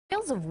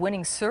heels of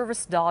winning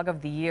Service Dog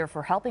of the Year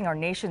for helping our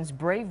nation's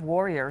brave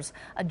warriors,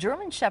 a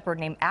German Shepherd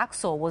named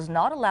Axel was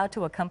not allowed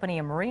to accompany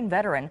a Marine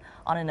veteran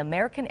on an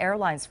American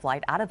Airlines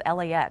flight out of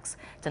LAX.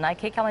 Tonight,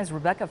 KCAL's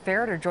Rebecca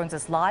Ferreter joins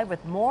us live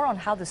with more on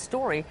how the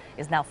story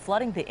is now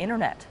flooding the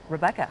internet.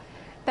 Rebecca.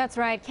 That's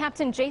right.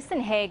 Captain Jason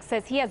Haig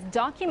says he has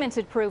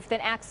documented proof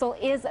that Axel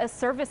is a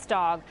service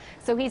dog.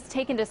 So he's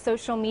taken to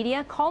social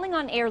media calling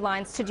on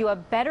airlines to do a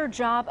better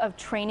job of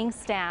training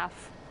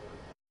staff.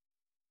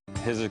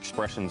 His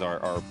expressions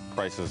are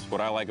priceless.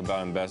 What I like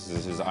about him best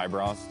is his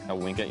eyebrows. He'll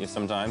wink at you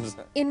sometimes.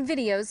 In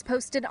videos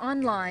posted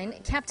online,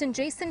 Captain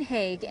Jason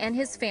Haig and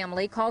his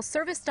family call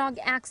service dog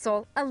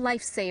Axel a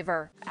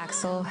lifesaver.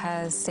 Axel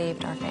has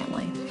saved our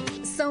family.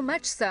 So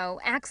much so,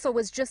 Axel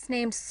was just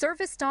named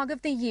Service Dog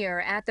of the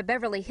Year at the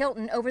Beverly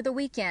Hilton over the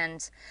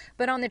weekend.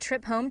 But on the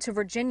trip home to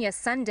Virginia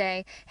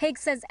Sunday, Haig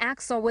says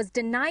Axel was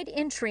denied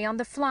entry on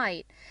the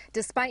flight.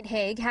 Despite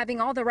Haig having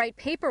all the right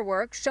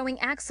paperwork showing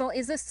Axel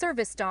is a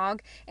service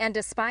dog, and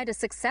despite a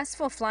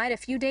successful flight a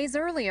few days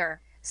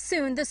earlier.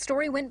 Soon, the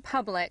story went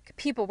public.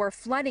 People were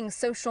flooding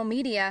social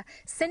media,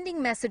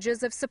 sending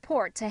messages of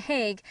support to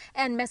Haig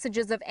and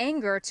messages of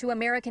anger to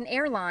American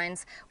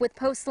Airlines, with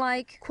posts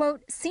like,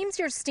 quote, "Seems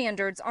your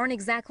standards aren't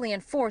exactly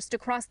enforced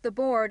across the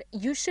board.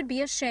 You should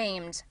be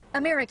ashamed."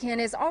 American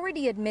is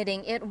already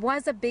admitting it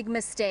was a big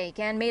mistake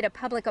and made a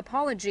public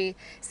apology,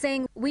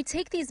 saying, "We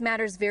take these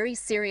matters very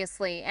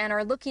seriously and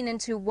are looking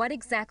into what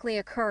exactly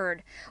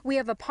occurred. We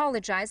have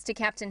apologized to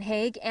Captain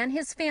Haig and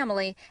his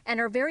family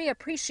and are very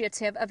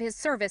appreciative of his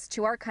service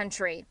to our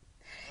country."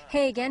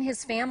 Haig and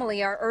his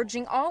family are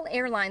urging all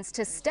airlines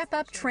to step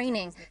up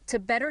training to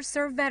better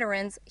serve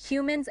veterans,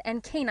 humans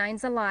and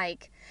canines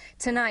alike.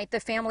 Tonight, the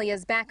family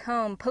is back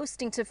home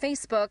posting to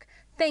Facebook,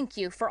 "Thank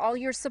you for all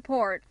your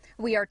support.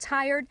 We are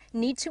tired,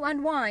 need to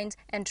unwind,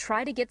 and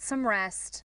try to get some rest."